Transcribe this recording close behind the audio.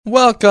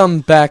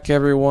Welcome back,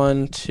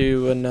 everyone,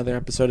 to another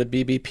episode of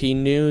BBP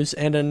News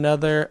and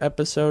another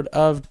episode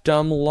of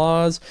Dumb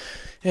Laws.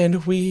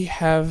 And we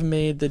have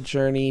made the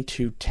journey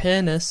to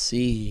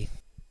Tennessee.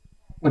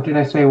 What did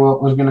I say?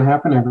 What was going to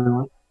happen,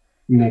 everyone?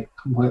 Nick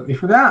completely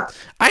forgot.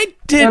 I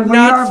did And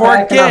not we are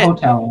back in our forget.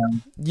 hotel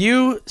room.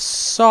 You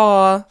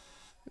saw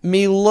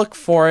me look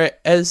for it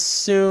as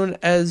soon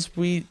as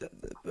we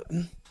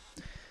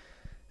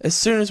did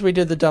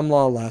the Dumb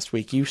Law last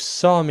week. You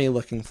saw me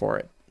looking for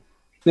it.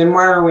 Then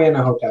why are we in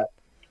a hotel?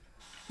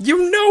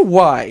 You know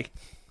why.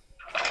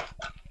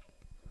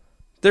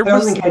 There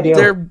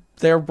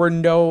were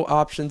no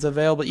options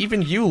available.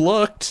 Even you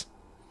looked.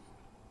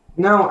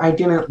 No, I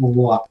didn't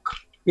look.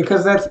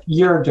 Because that's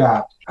your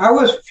job. I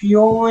was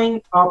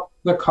fueling up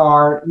the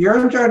car. You're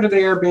in charge of the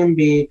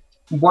Airbnb.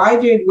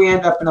 Why did we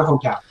end up in a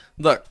hotel?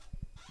 Look,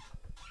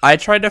 I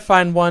tried to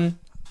find one.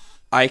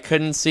 I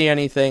couldn't see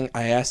anything.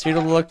 I asked you to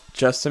look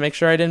just to make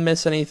sure I didn't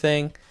miss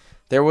anything.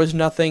 There was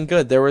nothing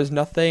good. There was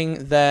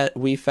nothing that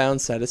we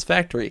found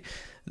satisfactory.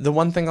 The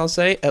one thing I'll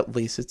say, at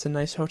least it's a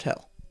nice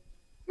hotel.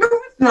 No,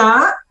 it's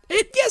not.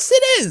 Yes,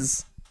 it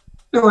is.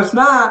 No, it's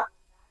not.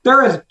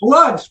 There is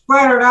blood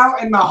splattered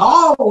out in the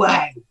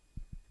hallway.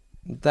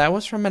 That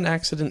was from an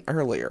accident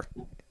earlier.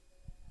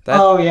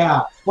 Oh,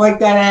 yeah. Like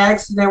that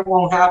accident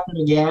won't happen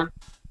again.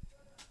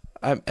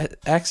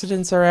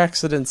 Accidents are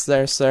accidents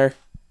there, sir.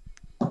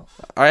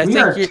 We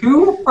are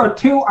 2 for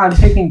 2 on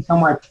picking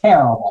somewhere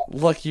terrible.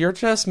 Look, you're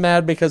just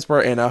mad because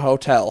we're in a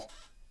hotel.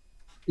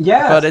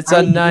 Yes, but it's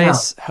a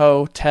nice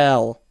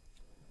hotel.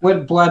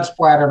 With blood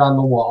splattered on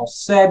the wall.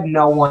 Said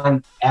no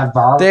one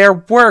ever. They're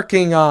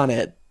working on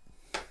it.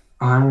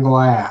 I'm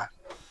glad.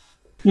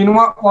 You know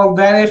what? While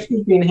that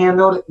issue's being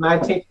handled and I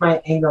take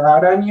my anger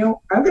out on you,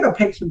 I'm going to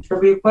pick some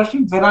trivia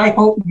questions that I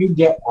hope you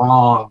get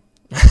wrong.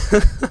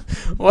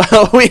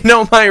 Well, we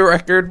know my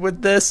record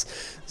with this,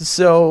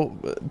 so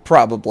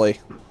probably.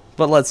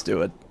 But let's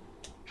do it.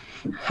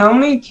 How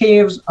many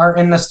caves are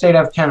in the state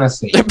of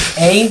Tennessee?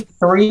 A,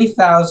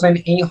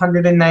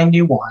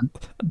 3,891.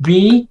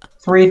 B,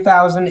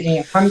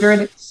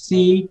 3,800.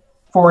 C,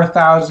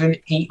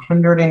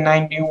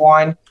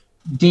 4,891.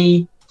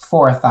 D,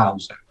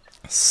 4,000.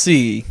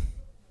 C.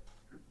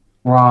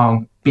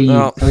 Wrong. B,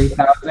 oh.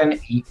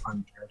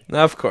 3,800.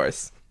 Of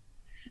course.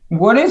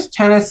 What is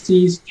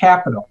Tennessee's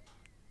capital?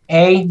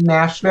 A,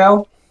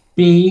 Nashville.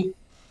 B,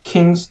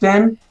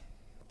 Kingston.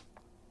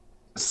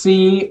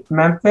 C,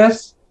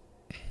 Memphis.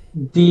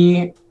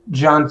 D,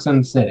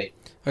 Johnson City.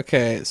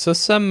 Okay, so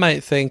some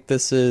might think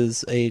this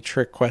is a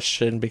trick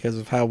question because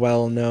of how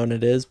well known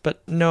it is,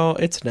 but no,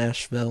 it's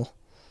Nashville.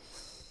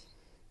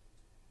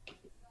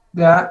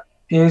 That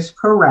is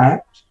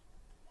correct.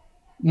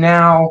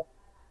 Now,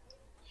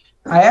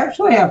 I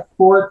actually have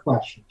 4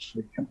 questions for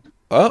you.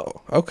 Oh,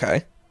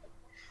 okay.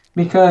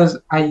 Because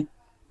I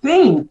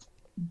think,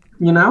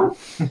 I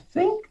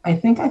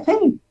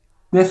think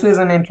this is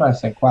an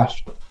interesting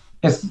question.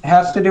 It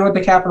has to do with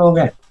the capital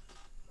event.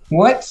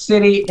 What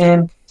city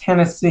in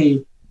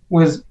Tennessee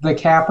was the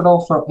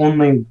capital for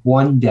only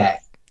one day?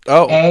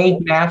 Oh. A,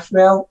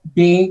 Nashville.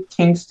 B,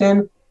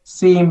 Kingston.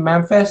 C,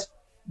 Memphis.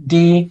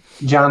 D,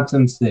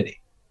 Johnson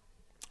City.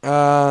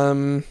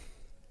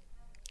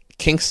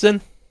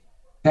 Kingston?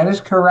 That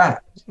is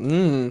correct.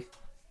 It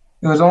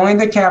was only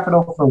the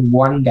capital for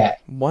one day.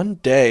 One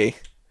day?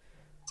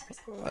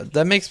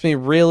 That makes me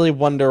really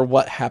wonder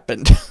what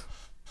happened.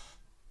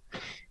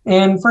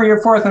 And for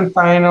your 4th and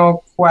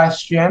final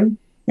question,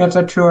 it's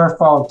a true or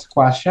false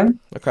question.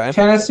 Okay.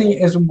 Tennessee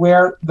is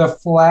where the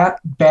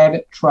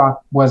flatbed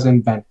truck was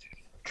invented.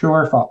 True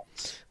or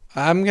false?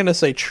 I'm going to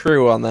say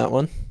true on that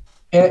one.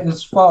 It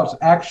is false.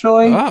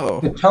 Actually,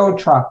 the tow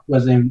truck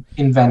was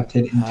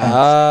invented in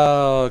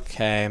Tennessee.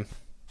 Okay.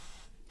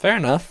 Fair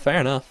enough.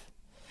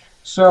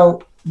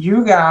 So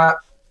you got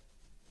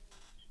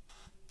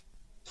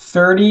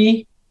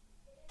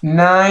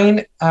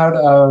 39 out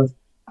of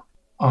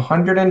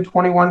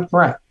 121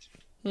 correct.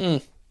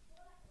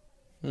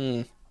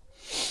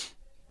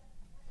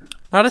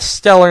 Not a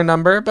stellar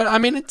number, but I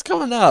mean it's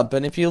going up.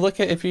 And if you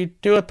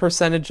do a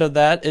percentage of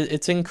that,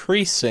 it's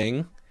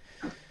increasing.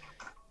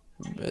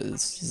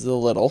 It's a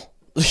little.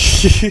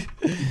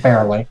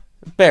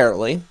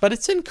 Barely, but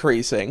it's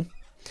increasing.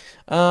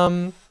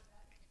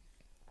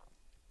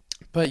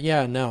 But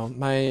yeah, no,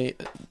 my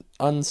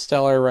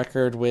unstellar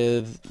record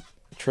with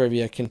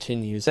trivia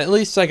continues. At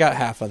least I got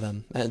half of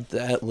them.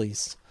 At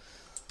least.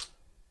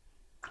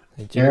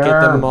 I didn't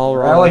get them all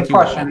wrong. Really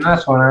pushing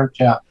this one, aren't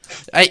you?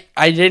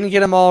 I didn't get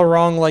them all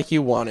wrong like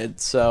you wanted,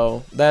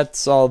 so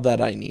that's all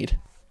that I need.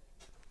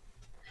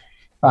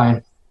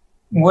 Fine.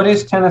 What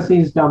is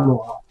Tennessee's dumb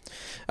law?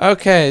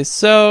 Okay,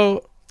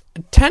 so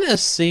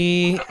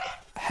Tennessee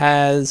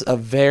has a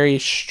very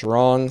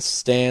strong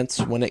stance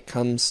when it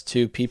comes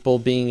to people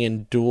being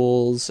in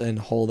duels and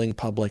holding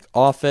public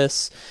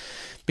office.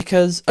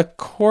 Because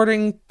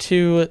according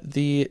to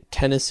the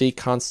Tennessee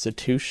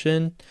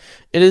Constitution,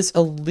 it is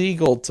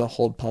illegal to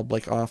hold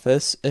public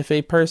office if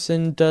a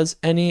person does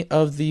any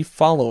of the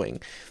following.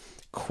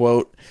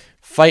 Quote,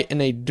 fight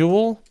in a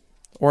duel,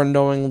 or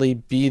knowingly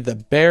be the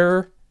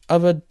bearer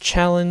of a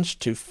challenge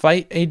to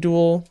fight a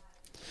duel,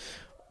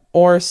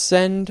 or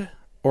send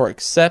or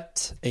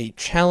accept a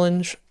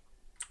challenge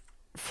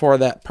for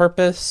that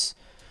purpose,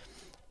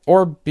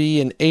 or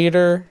be an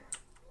aider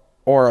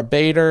or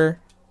abater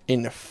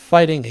in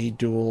fighting a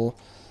duel,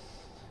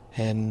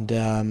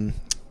 and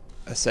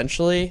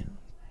essentially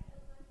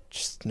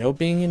just no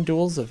being in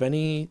duels of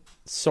any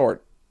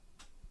sort.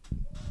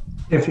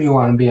 If you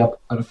want to be a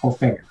political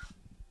figure.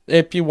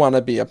 If you want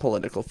to be a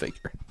political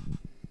figure.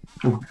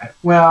 Okay.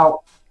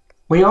 Well,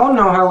 we all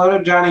know how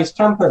Little Johnny's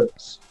temper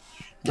is.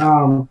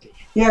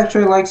 He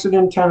actually likes it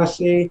in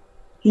Tennessee.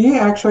 He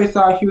actually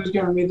thought he was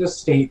going to be the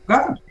state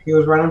governor. He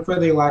was running for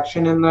the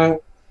election, and the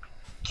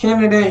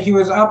candidate he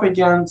was up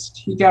against,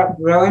 he got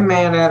really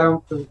mad at him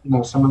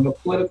for some of the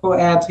political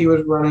ads he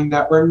was running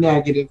that were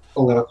negative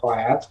political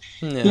ads.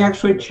 Yeah. He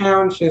actually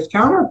challenged his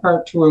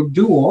counterpart to a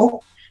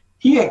duel.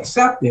 He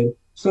accepted.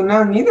 So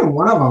now neither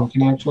one of them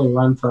can actually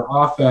run for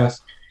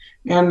office.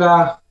 And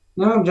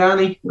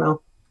Johnny,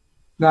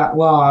 that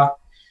law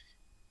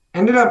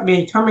ended up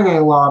becoming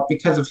a law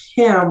because of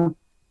him,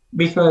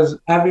 because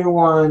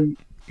everyone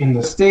in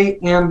the state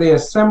and the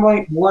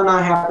assembly were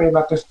not happy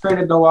about this,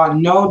 created the law.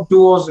 No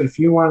duels if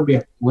you want to be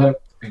a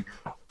political figure.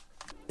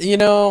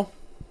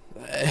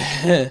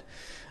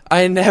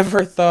 I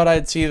never thought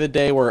I'd see the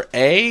day where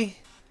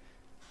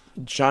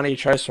Johnny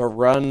tries to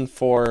run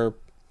for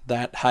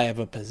that high of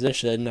a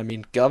position. I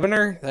mean,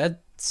 governor,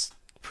 that's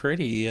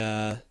pretty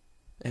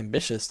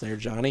ambitious there,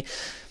 Johnny.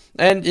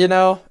 And,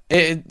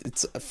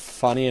 it's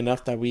funny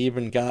enough that we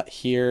even got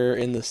here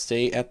in the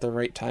state at the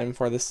right time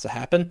for this to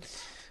happen.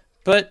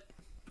 But,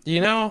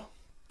 things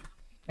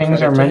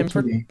are meant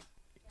to be.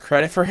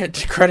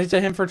 Credit to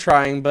him for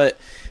trying, but,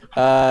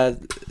 I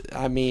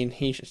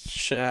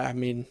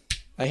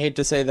hate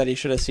to say that he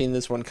should have seen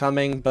this one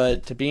coming,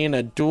 but to be in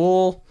a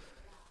duel,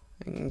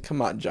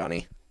 come on,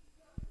 Johnny.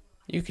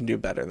 You can do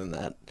better than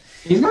that.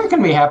 He's not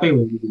going to be happy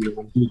with you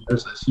when he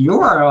does this.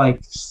 You are, on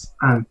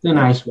thin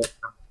ice with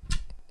him.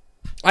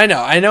 I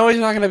know he's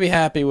not going to be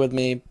happy with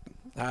me,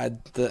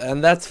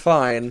 and that's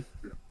fine.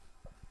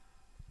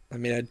 I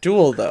mean, a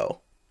duel,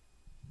 though.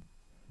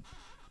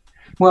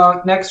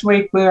 Well, next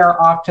week we are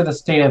off to the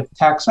state of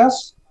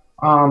Texas.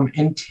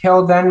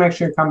 Until then, make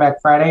sure you come back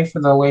Friday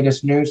for the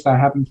latest news that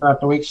happened throughout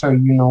the week, so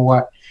you know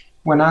what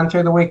went on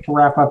through the week to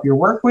wrap up your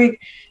work week.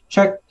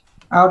 Check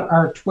out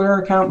our Twitter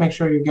account. Make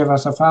sure you give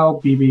us a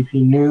follow, BBP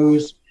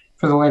News,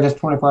 for the latest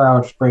 24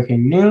 hours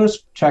breaking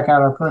news. Check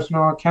out our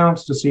personal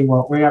accounts to see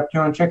what we're up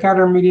to, and check out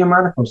our Medium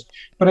articles.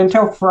 But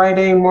until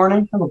Friday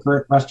morning, have a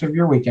great rest of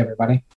your week, everybody.